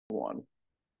One.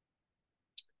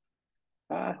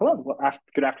 Hello, well,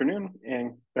 good afternoon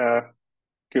and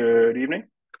good evening,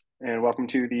 and welcome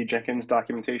to the Jenkins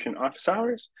Documentation Office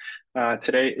Hours.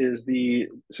 Today is the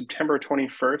September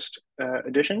 21st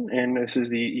edition, and this is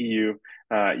the EU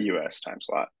US time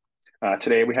slot.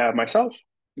 Today we have myself,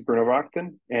 Bruno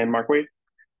Rockton, and Mark Waite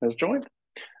has joined.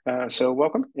 So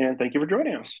welcome, and thank you for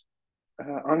joining us.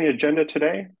 On the agenda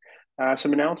today,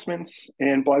 some announcements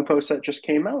and blog posts that just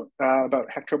came out about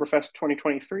Hacktoberfest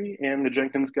 2023 and the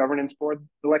Jenkins Governance Board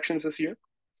elections this year.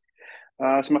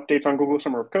 Some updates on Google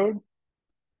Summer of Code.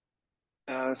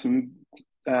 Some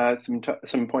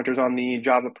pointers on the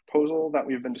Java proposal that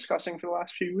we've been discussing for the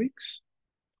last few weeks.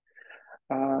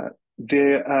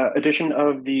 The addition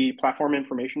of the platform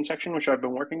information section, which I've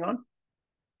been working on.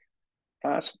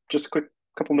 So just a quick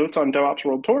couple notes on DevOps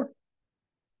World Tour.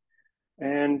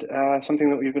 And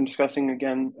something that we've been discussing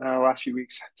again last few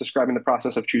weeks, describing the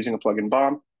process of choosing a plugin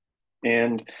bomb,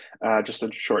 and just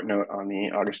a short note on the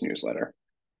August newsletter.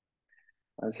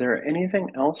 Is there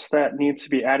anything else that needs to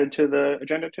be added to the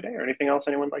agenda today, or anything else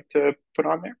anyone would like to put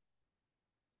on there?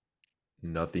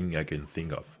 Nothing I can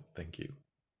think of. Thank you.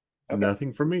 Okay.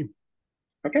 Nothing from me.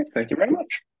 Okay, thank you very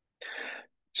much.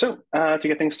 So to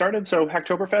get things started, so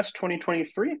Hacktoberfest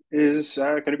 2023 is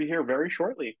going to be here very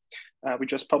shortly. We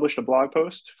just published a blog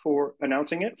post for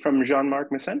announcing it from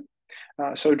Jean-Marc Messen.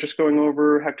 So just going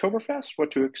over Hacktoberfest,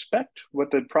 what to expect,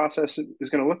 what the process is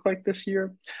going to look like this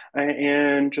year,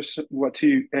 and just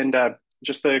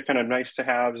just the kind of nice to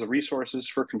have the resources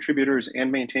for contributors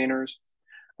and maintainers,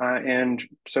 and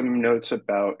some notes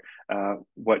about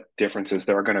what differences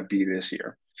there are going to be this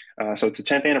year. So it's the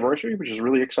 10th anniversary, which is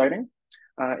really exciting.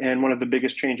 And one of the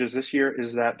biggest changes this year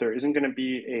is that there isn't going to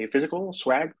be a physical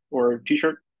swag or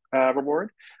t-shirt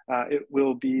reward. It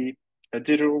will be a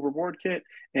digital reward kit,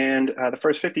 and the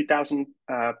first 50,000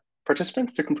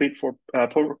 participants to complete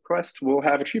pull requests will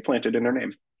have a tree planted in their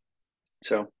name.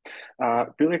 So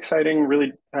really exciting,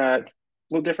 really a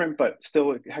little different, but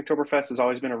still Hacktoberfest has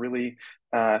always been a really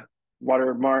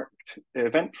watermarked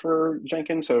event for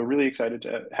Jenkins, so really excited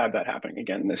to have that happening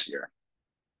again this year.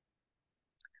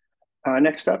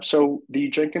 Next up, so the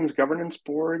Jenkins Governance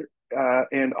Board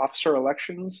and officer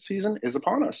elections season is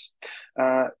upon us.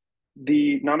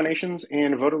 The nominations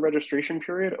and voter registration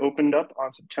period opened up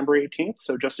on September 18th,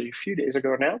 so just a few days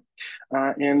ago now.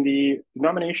 And the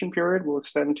nomination period will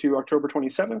extend to October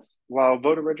 27th, while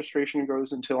voter registration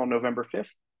goes until November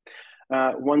 5th.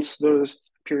 Once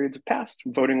those periods have passed,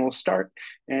 voting will start,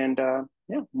 and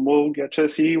yeah, we'll get to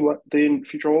see what the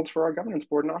future holds for our governance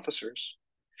board and officers.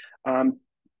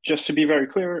 Just to be very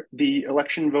clear, the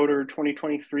Election Voter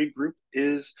 2023 group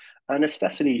is a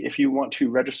necessity if you want to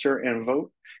register and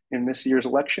vote in this year's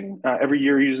election. Every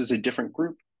year uses a different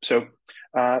group. So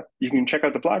you can check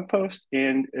out the blog post,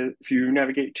 and if you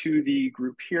navigate to the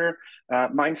group here,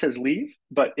 mine says leave,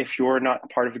 but if you're not a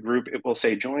part of the group, it will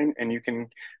say join, and you can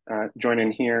join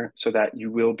in here so that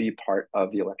you will be part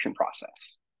of the election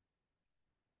process.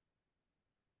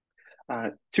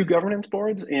 2 governance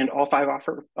boards and all 5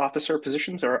 officer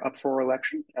positions are up for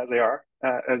election, as they are,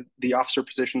 as the officer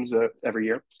positions every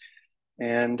year.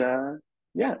 And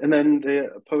yeah, and then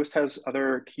the post has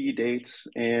other key dates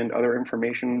and other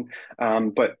information.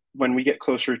 But when we get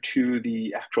closer to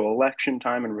the actual election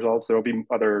time and results, there will be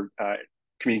other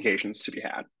communications to be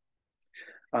had.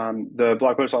 The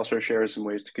blog post also shares some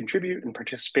ways to contribute and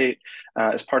participate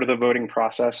as part of the voting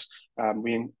process.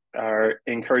 We are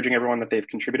encouraging everyone that they've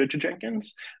contributed to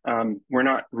Jenkins. We're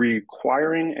not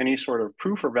requiring any sort of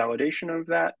proof or validation of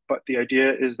that, but the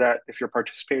idea is that if you're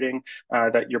participating,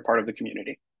 that you're part of the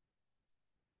community.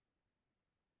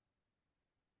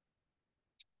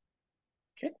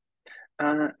 Okay.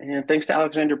 And thanks to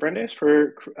Alexander Brendes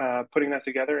for putting that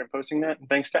together and posting that. And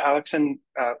thanks to Alex and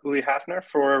Uli Hafner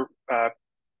for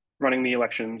running the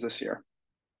elections this year.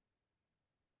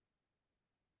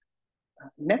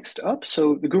 Next up,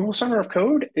 so the Google Summer of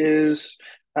Code is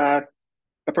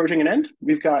approaching an end.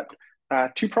 We've got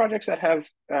 2 projects that have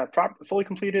fully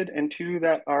completed and 2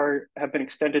 that have been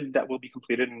extended that will be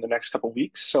completed in the next couple of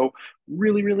weeks. So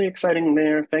really, really exciting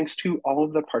there. Thanks to all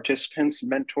of the participants,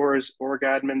 mentors, org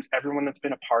admins, everyone that's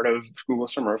been a part of Google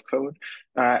Summer of Code,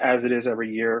 as it is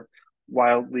every year.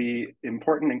 Wildly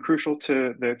important and crucial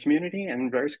to the community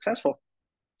and very successful.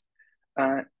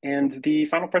 And the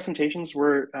final presentations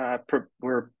were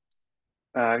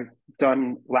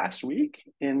done last week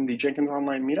in the Jenkins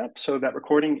Online Meetup. So that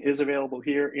recording is available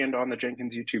here and on the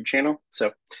Jenkins YouTube channel.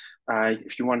 So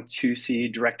if you want to see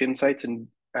direct insights and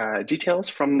details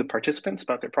from the participants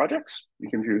about their projects, you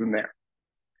can view them there.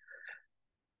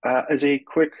 As a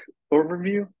quick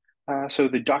overview, so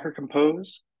the Docker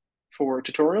Compose for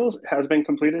tutorials has been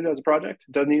completed as a project.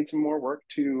 It does need some more work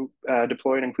to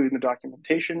deploy and include in the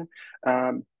documentation,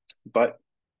 but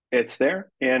it's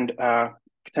there. And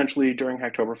potentially during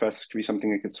Hacktoberfest could be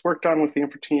something that gets worked on with the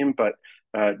infra team, but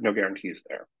no guarantees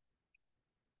there.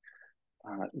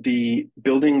 The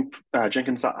building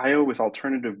Jenkins.io with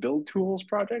alternative build tools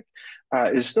project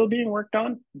is still being worked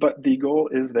on, but the goal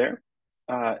is there.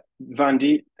 Van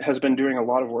Diet has been doing a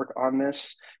lot of work on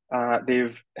this.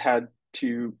 They've had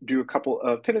to do a couple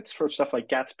of pivots for stuff like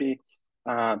Gatsby,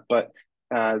 but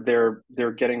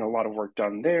they're getting a lot of work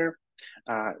done there.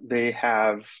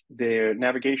 Their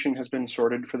navigation has been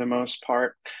sorted for the most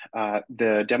part.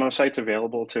 The demo site's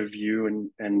available to view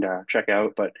and check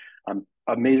out, but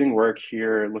amazing work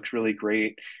here. It looks really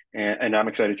great, and I'm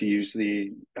excited to use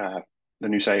the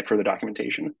new site for the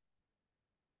documentation.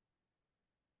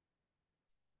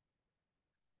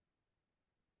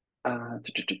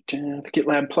 The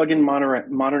GitLab plugin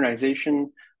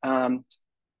modernization.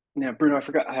 Now, Bruno, I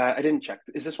forgot. I didn't check.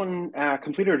 Is this one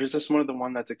completed, or is this one of the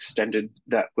one that's extended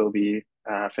that will be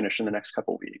finished in the next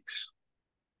couple of weeks?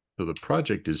 So the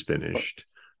project is finished,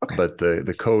 okay. But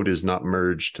the code is not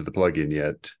merged to the plugin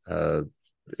yet.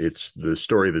 It's the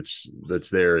story that's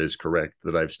there is correct,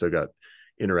 that I've still got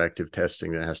interactive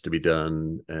testing that has to be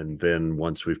done, and then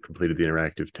once we've completed the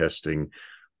interactive testing,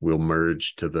 we'll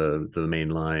merge to the main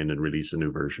line and release a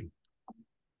new version.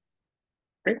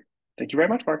 Great. Thank you very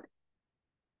much, Mark.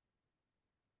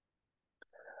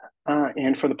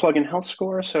 And for the plugin health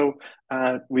score, so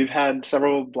we've had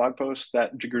several blog posts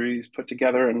that Jaguri's put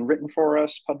together and written for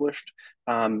us, published,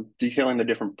 detailing the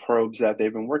different probes that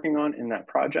they've been working on in that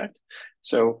project.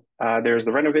 So there's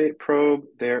the Renovate probe,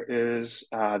 there is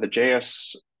the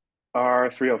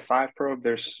JSR 305 probe,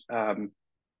 there's the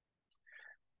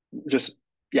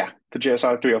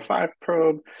JSR 305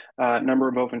 probe, number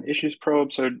of open issues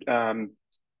probe. So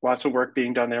lots of work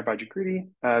being done there by Jaguri.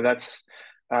 That's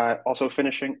also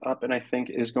finishing up, and I think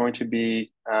is going to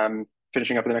be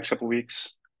finishing up in the next couple of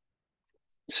weeks.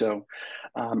 So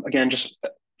again, just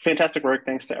fantastic work.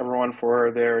 Thanks to everyone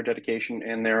for their dedication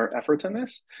and their efforts in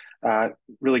this.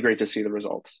 Really great to see the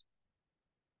results.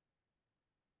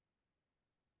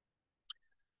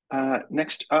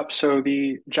 Next up, so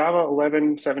the Java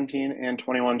 11, 17, and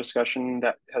 21 discussion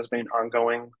that has been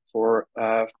ongoing for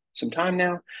some time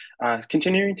now,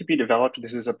 continuing to be developed.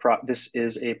 This is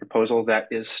a proposal that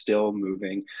is still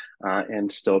moving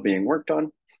and still being worked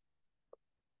on.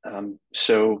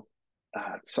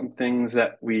 Some things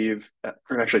that we've,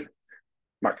 or actually,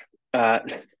 Mark,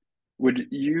 would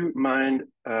you mind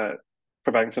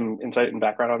providing some insight and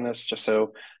background on this, just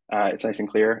so it's nice and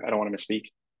clear? I don't want to misspeak.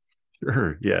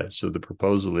 Sure. Yeah. So the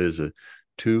proposal is a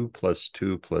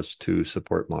 2+2+2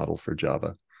 support model for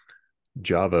Java.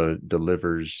 Java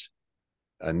delivers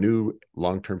a new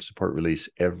long-term support release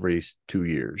every 2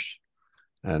 years.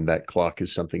 And that clock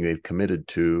is something they've committed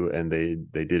to, and they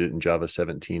did it in Java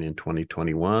 17 in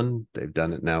 2021. They've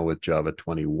done it now with Java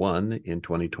 21 in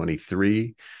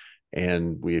 2023.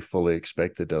 And we fully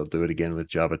expect that they'll do it again with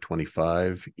Java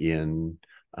 25 in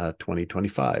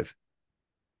 2025.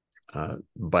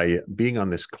 By being on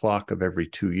this clock of every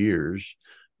 2 years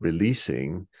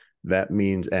releasing, that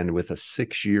means, and with a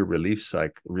 6-year release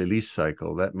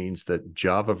cycle, that means that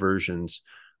Java versions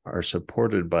are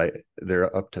supported by, there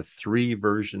are up to 3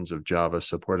 versions of Java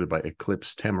supported by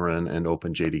Eclipse, Temurin, and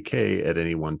OpenJDK at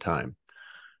any one time.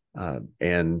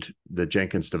 And the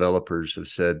Jenkins developers have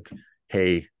said,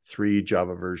 hey, 3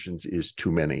 Java versions is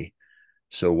too many.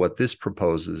 So what this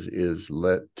proposes is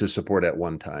to support at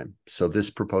one time. So this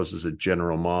proposes a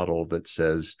general model that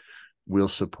says we'll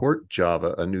support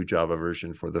Java, a new Java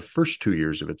version, for the first 2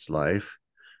 years of its life.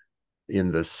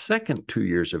 In the second 2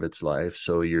 years of its life,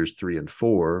 so years 3 and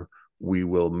 4, we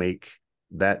will make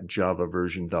that Java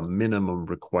version the minimum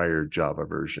required Java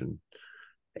version.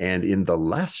 And in the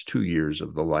last 2 years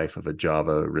of the life of a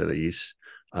Java release,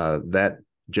 that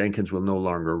Jenkins will no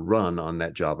longer run on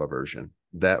that Java version.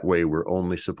 That way, we're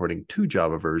only supporting 2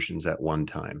 Java versions at one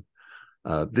time.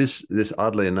 This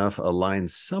oddly enough aligns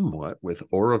somewhat with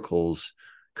Oracle's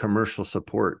commercial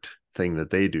support thing that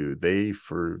they do. They,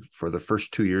 for the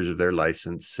first 2 years of their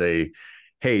license, say,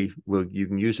 hey, well, you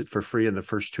can use it for free in the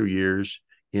first 2 years.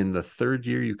 In the third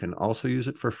year, you can also use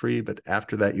it for free, but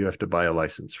after that, you have to buy a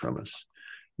license from us.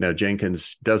 Now,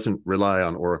 Jenkins doesn't rely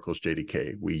on Oracle's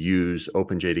JDK. We use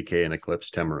OpenJDK and Eclipse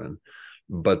Temurin.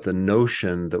 But the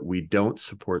notion that we don't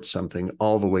support something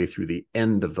all the way through the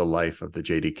end of the life of the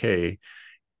JDK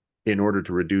in order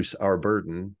to reduce our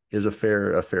burden is a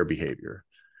fair behavior.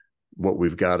 what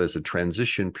we've got is a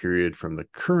transition period from the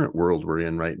current world we're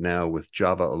in right now with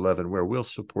Java 11, where we'll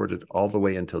support it all the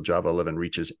way until Java 11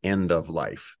 reaches end of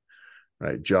life.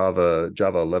 Right? Java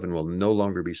 11 will no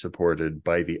longer be supported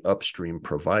by the upstream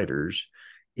providers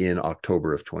in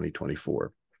October of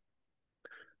 2024.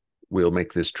 We'll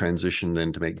make this transition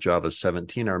then to make Java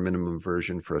 17 our minimum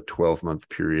version for a 12-month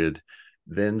period,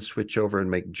 then switch over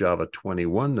and make Java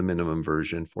 21 the minimum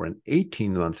version for an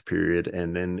 18-month period.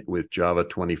 And then with Java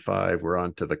 25, we're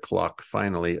on to the clock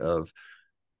finally of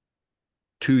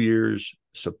 2 years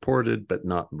supported but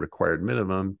not required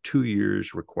minimum, 2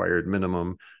 years required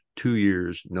minimum, 2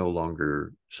 years no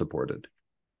longer supported.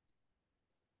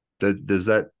 Does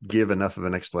that give enough of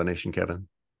an explanation, Kevin?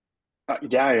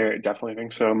 Yeah, I definitely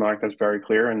think so, Mark. That's very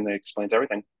clear and it explains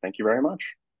everything. Thank you very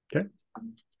much. Okay.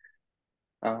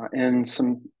 And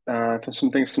some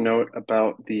things to note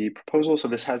about the proposal. So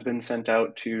this has been sent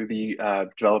out to the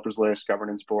developers list,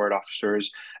 governance board,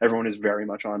 officers. Everyone is very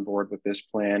much on board with this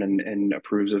plan and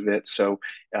approves of it. So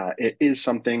it is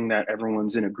something that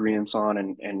everyone's in agreement on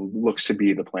and looks to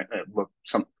be the plan.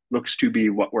 Looks to be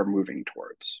what we're moving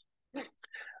towards.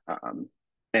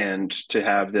 And to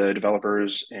have the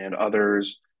developers and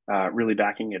others really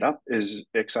backing it up is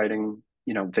exciting.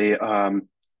 You know, they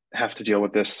have to deal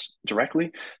with this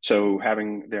directly. So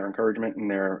having their encouragement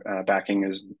and their backing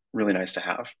is really nice to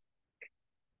have.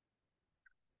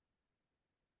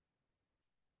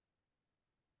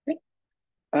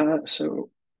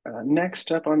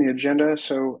 Next up on the agenda,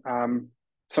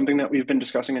 something that we've been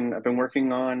discussing and I've been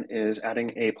working on is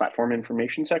adding a platform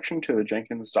information section to the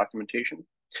Jenkins documentation.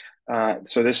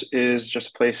 So this is just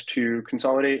a place to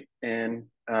consolidate and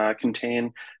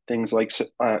contain things like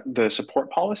the support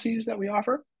policies that we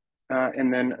offer.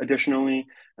 And then additionally,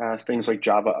 things like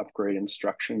Java upgrade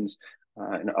instructions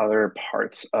and other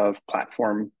parts of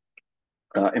platform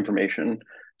information.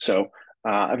 So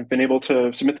I've been able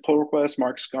to submit the pull request.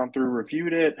 Mark's gone through,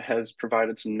 reviewed it, has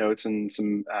provided some notes and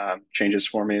some changes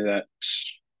for me that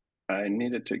I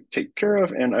needed to take care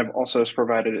of. And I've also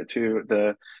provided it to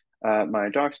the my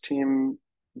docs team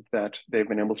that they've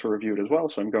been able to review it as well.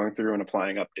 So I'm going through and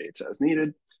applying updates as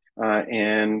needed.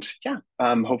 And yeah,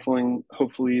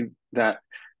 hopefully that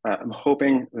I'm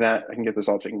hoping that I can get this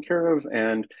all taken care of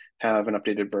and have an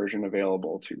updated version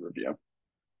available to review.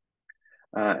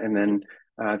 And then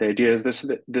the idea is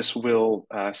this will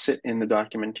sit in the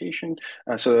documentation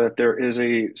so that there is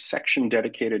a section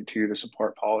dedicated to the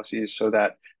support policies so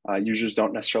that users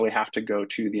don't necessarily have to go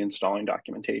to the installing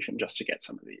documentation just to get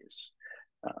some of these.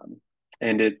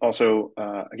 And it also,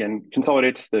 again,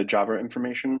 consolidates the Java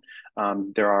information.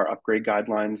 There are upgrade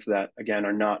guidelines that, again,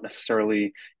 are not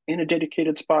necessarily in a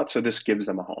dedicated spot, so this gives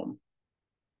them a home.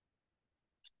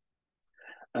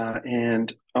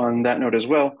 And on that note as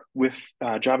well, with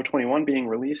Java 21 being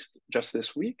released just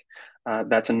this week,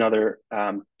 that's another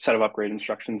set of upgrade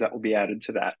instructions that will be added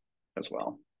to that as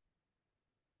well.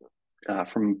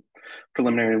 From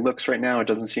preliminary looks right now, it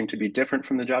doesn't seem to be different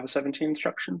from the Java 17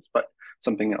 instructions, but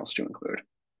something else to include.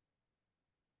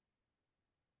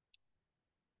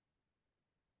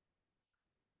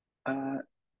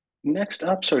 Next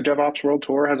up, so DevOps World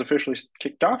Tour has officially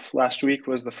kicked off. Last week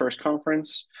was the first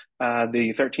conference,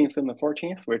 the 13th and the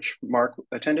 14th, which Mark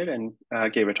attended and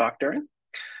gave a talk during.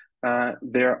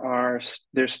 There's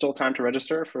still time to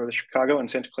register for the Chicago and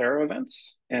Santa Clara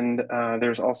events, and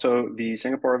there's also the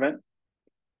Singapore event,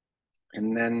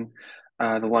 and then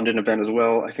the London event as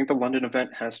well. I think the London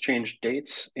event has changed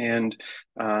dates, and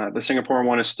the Singapore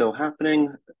one is still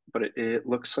happening, but it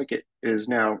looks like it is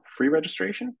now free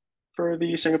registration for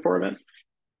the Singapore event.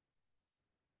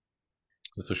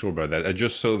 Not so sure about that. I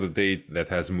just saw the date that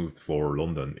has moved for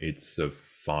London. It's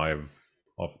 5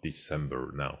 of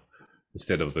December now,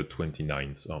 instead of the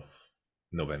 29th of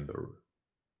November.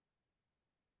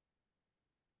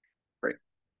 Great.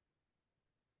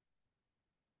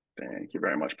 Thank you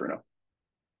very much, Bruno.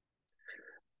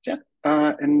 Yeah,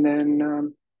 and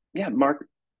then, yeah, Mark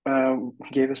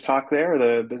gave his talk there,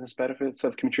 the business benefits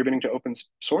of contributing to open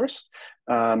source.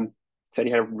 Said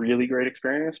he had a really great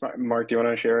experience. Mark, do you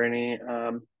want to share any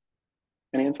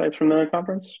insights from the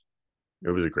conference?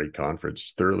 It was a great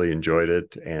conference. Thoroughly enjoyed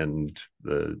it, and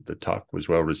the talk was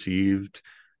well received.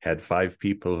 Had 5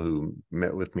 people who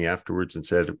met with me afterwards and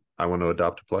said, "I want to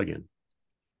adopt a plugin."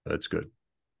 That's good.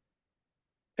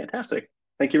 Fantastic.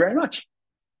 Thank you very much.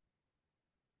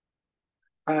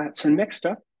 So next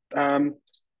up,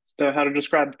 how to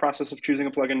describe the process of choosing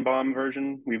a plugin BOM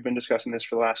version. We've been discussing this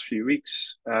for the last few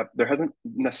weeks. There hasn't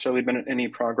necessarily been any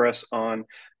progress on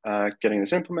getting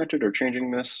this implemented or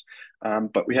changing this,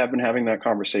 but we have been having that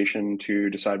conversation to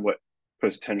decide what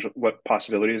what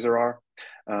possibilities there are,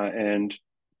 and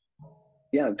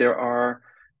yeah,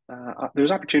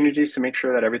 there's opportunities to make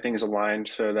sure that everything is aligned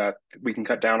so that we can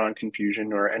cut down on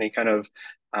confusion or any kind of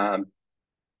um,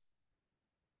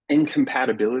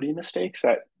 incompatibility mistakes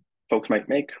that folks might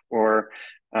make, or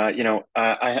I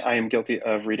am guilty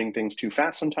of reading things too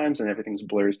fast sometimes and everything's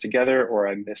blurs together, or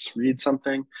I misread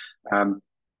something.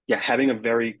 Yeah, having a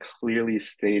very clearly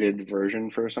stated version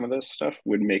for some of this stuff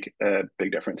would make a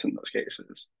big difference in those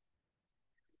cases.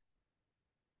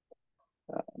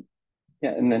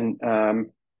 Yeah, and then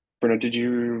Bruno, did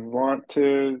you want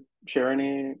to share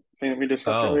anything that we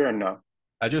discussed Oh, earlier, or no?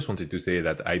 I just wanted to say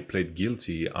that I played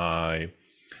guilty. I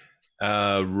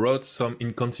wrote some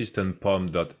inconsistent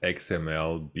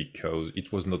pom.xml because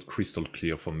it was not crystal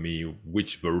clear for me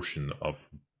which version of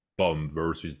pom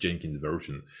versus Jenkins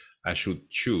version I should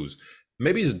choose.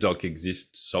 Maybe the doc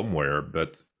exists somewhere,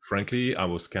 but frankly, I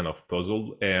was kind of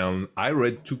puzzled and I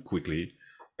read too quickly.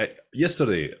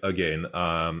 Yesterday, again,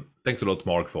 thanks a lot,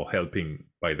 Mark, for helping,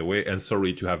 by the way, and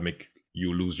sorry to have make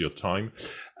you lose your time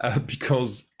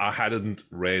because I hadn't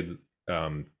read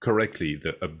correctly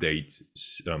the update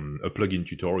a plugin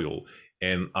tutorial,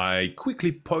 and I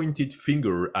quickly pointed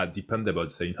finger at Dependable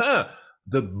saying,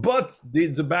 the bot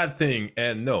did the bad thing.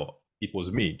 And no, it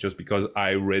was me, just because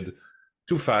I read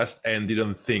too fast and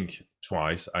didn't think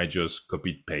twice. I just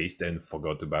copied paste and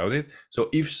forgot about it. So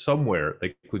if somewhere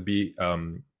there could be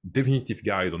definitive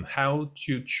guide on how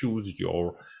to choose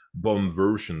your BOM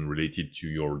version related to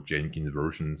your Jenkins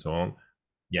version and so on,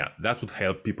 yeah, that would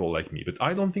help people like me. But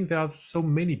I don't think there are so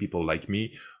many people like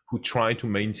me who try to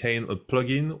maintain a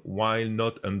plugin while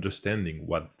not understanding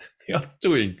what they are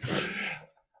doing.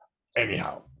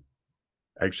 Anyhow.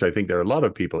 Actually, I think there are a lot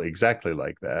of people exactly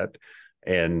like that.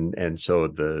 And so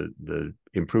the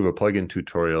improve a plugin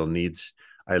tutorial needs,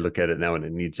 I look at it now and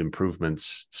it needs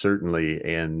improvements, certainly,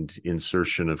 and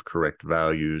insertion of correct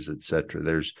values, etc.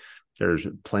 There's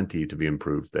plenty to be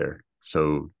improved there.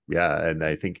 So yeah, and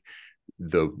I think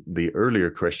the earlier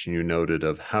question you noted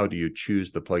of how do you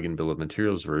choose the plugin bill of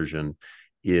materials version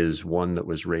is one that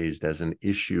was raised as an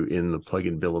issue in the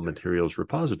plugin bill of materials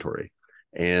repository,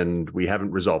 and we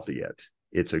haven't resolved it yet.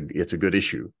 It's a good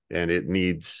issue and it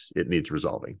needs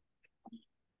resolving.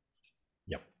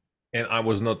 Yeah, and I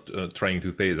was not trying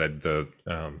to say that the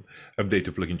update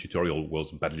to plugin tutorial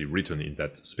was badly written in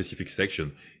that specific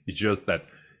section. It's just that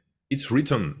it's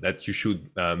written that you should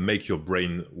make your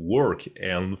brain work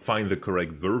and find the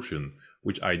correct version,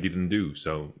 which I didn't do.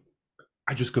 So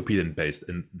I just copied and pasted,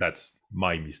 and that's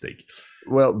my mistake.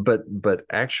 Well, but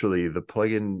actually the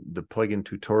plugin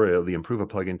tutorial, the improve a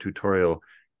plugin tutorial,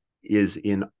 is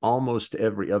in almost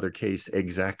every other case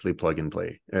exactly plug and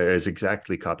play, is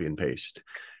exactly copy and paste.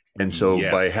 And so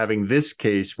yes, by having this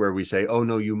case where we say, oh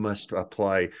no, you must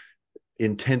apply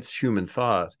intense human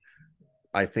thought,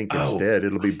 I think instead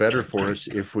it'll be better for us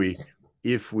if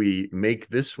we make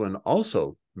this one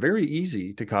also very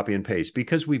easy to copy and paste,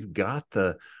 because we've got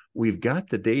the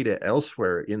data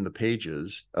elsewhere in the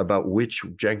pages about which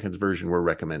Jenkins version we're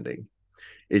recommending.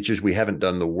 It's just we haven't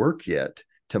done the work yet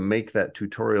to make that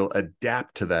tutorial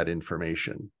adapt to that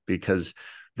information, because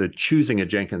the choosing a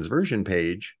Jenkins version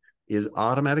page is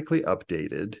automatically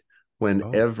updated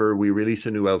whenever we release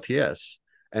a new LTS.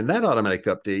 And that automatic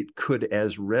update could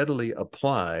as readily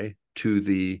apply to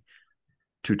the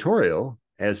tutorial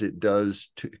as it does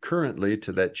currently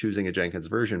to that choosing a Jenkins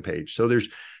version page. So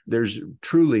there's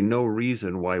truly no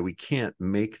reason why we can't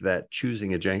make that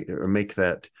choosing a Jenkins, or make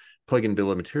that plugin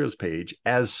bill of materials page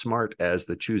as smart as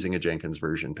the choosing a Jenkins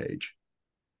version page.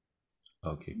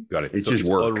 Okay, got it. It's so just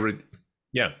work.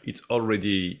 It's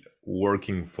already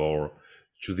working for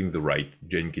choosing the right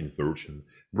Jenkins version.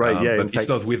 Right, yeah. But it's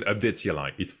not with update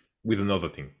CLI, it's with another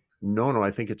thing. No,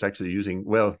 I think it's actually using,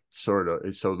 well, sort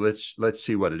of. So let's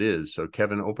see what it is. So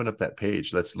Kevin, open up that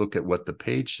page. Let's look at what the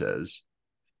page says.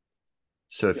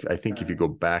 So if you go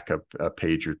back up a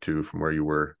page or two from where you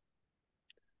were.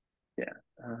 Yeah.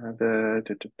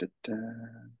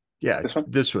 Yeah,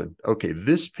 this one. Okay,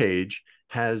 this page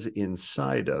has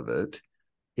inside of it,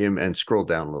 and scroll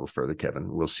down a little further,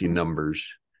 Kevin. We'll see numbers.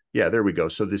 Yeah, there we go.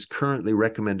 So this currently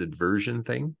recommended version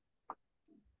thing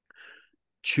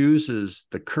chooses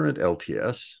the current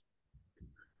LTS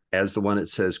as the one it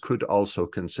says could also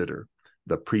consider.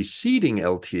 The preceding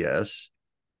LTS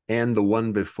and the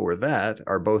one before that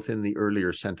are both in the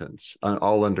earlier sentence,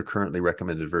 all under currently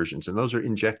recommended versions, and those are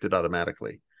injected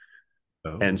automatically.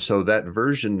 Oh. And so that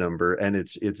version number, and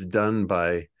it's done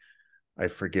by, I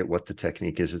forget what the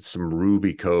technique is. It's some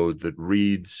Ruby code that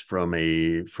reads from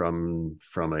I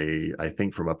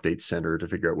think from Update Center to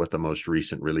figure out what the most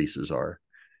recent releases are.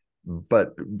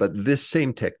 But this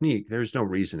same technique, there's no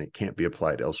reason it can't be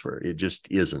applied elsewhere. It just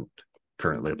isn't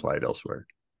currently applied elsewhere.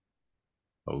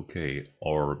 Okay,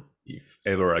 or if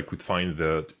ever I could find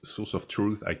the source of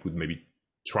truth, I could maybe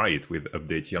try it with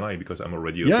update CLI, because I'm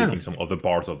already updating some other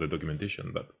parts of the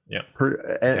documentation. But yeah,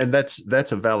 and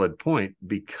that's a valid point,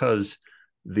 because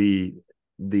the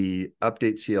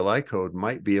update CLI code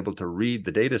might be able to read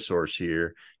the data source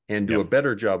here and do a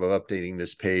better job of updating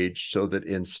this page, so that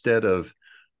instead of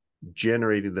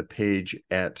generating the page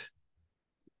at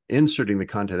inserting the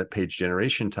content at page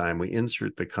generation time, we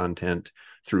insert the content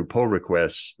through pull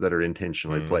requests that are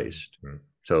intentionally placed.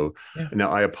 So now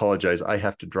I apologize, I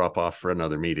have to drop off for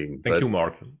another meeting. Thank you,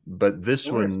 Mark. But this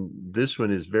one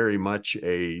is very much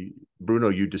Bruno,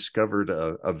 you discovered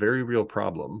a very real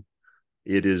problem.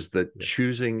 It is that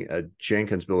choosing a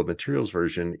Jenkins bill of materials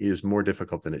version is more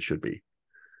difficult than it should be.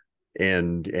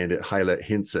 And it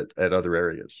hints at other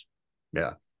areas.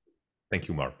 Yeah. Thank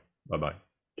you, Mark. Bye-bye.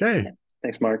 Okay.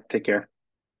 Thanks, Mark. Take care.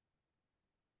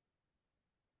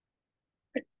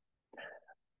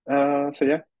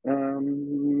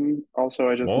 Also,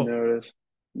 I just noticed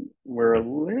we're a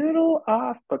little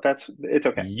off, but it's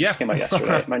okay. Yeah. It just came out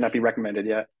yesterday. It might not be recommended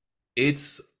yet.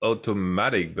 It's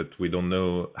automatic, but we don't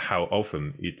know how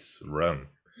often it's run.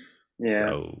 Yeah.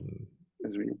 So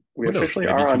we officially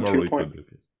are on 2.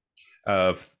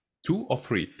 2 or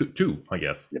 3? 2, I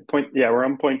guess. We're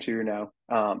on 0.2 now.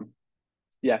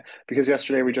 Because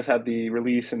yesterday we just had the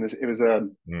release, and it was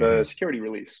the security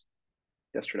release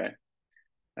yesterday.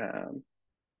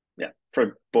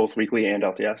 For both weekly and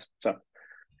LTS. So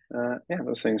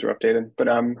those things were updated. But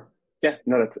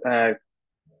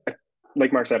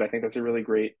like Mark said, I think that's a really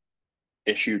great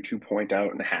issue to point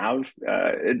out and have.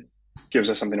 It gives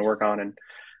us something to work on, and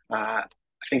I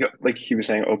think, like he was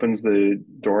saying, opens the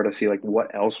door to see like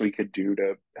what else we could do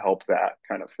to help that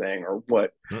kind of thing, or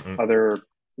what other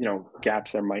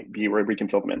gaps there might be where we can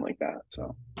fill them in like that.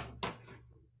 So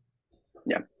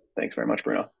thanks very much,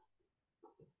 Bruno.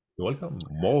 You're welcome.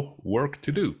 More work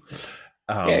to do.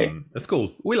 That's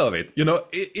cool. We love it.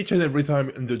 Each and every time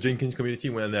in the Jenkins community,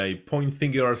 when I point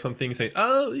finger or something, saying,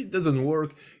 "Oh, it doesn't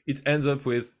work," it ends up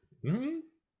with,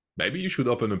 maybe you should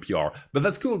open a PR. But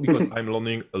that's cool, because I'm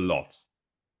learning a lot.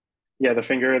 Yeah, the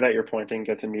finger that you're pointing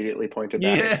gets immediately pointed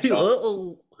back. Yeah,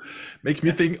 makes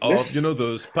me think of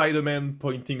the Spider-Man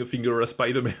pointing a finger at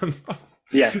Spider-Man.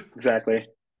 Yeah, exactly.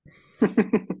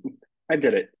 I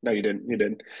did it. No, you didn't. You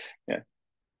didn't. Yeah.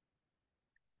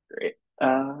 Great.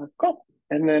 Cool.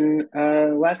 And then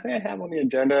last thing I have on the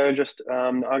agenda, just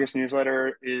the August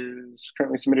newsletter is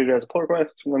currently submitted as a pull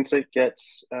request. Once it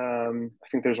gets, I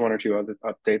think there's 1 or 2 other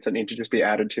updates that need to just be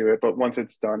added to it. But once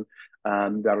it's done,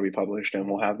 that'll be published, and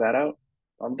we'll have that out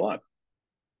on the blog.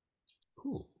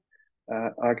 Cool.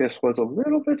 August was a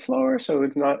little bit slower, so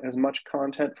it's not as much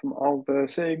content from all the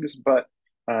SIGs, but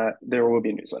there will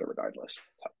be a newsletter regardless.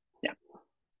 So, yeah.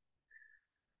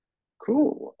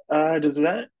 Cool.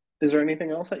 Is there anything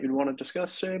else that you'd want to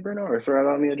discuss, Bruno, or throw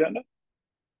out on the agenda?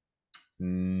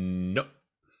 No.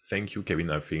 Thank you, Kevin.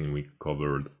 I think we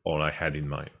covered all I had in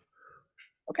mind.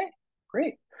 Okay,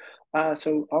 great.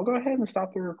 So I'll go ahead and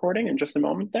stop the recording in just a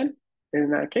moment then, in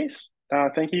that case.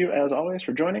 Thank you, as always,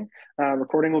 for joining.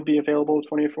 Recording will be available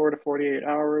 24 to 48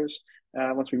 hours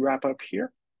once we wrap up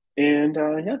here. And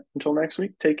until next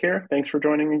week, take care. Thanks for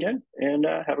joining again, and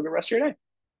have a good rest of your day.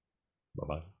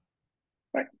 Bye-bye.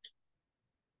 Bye.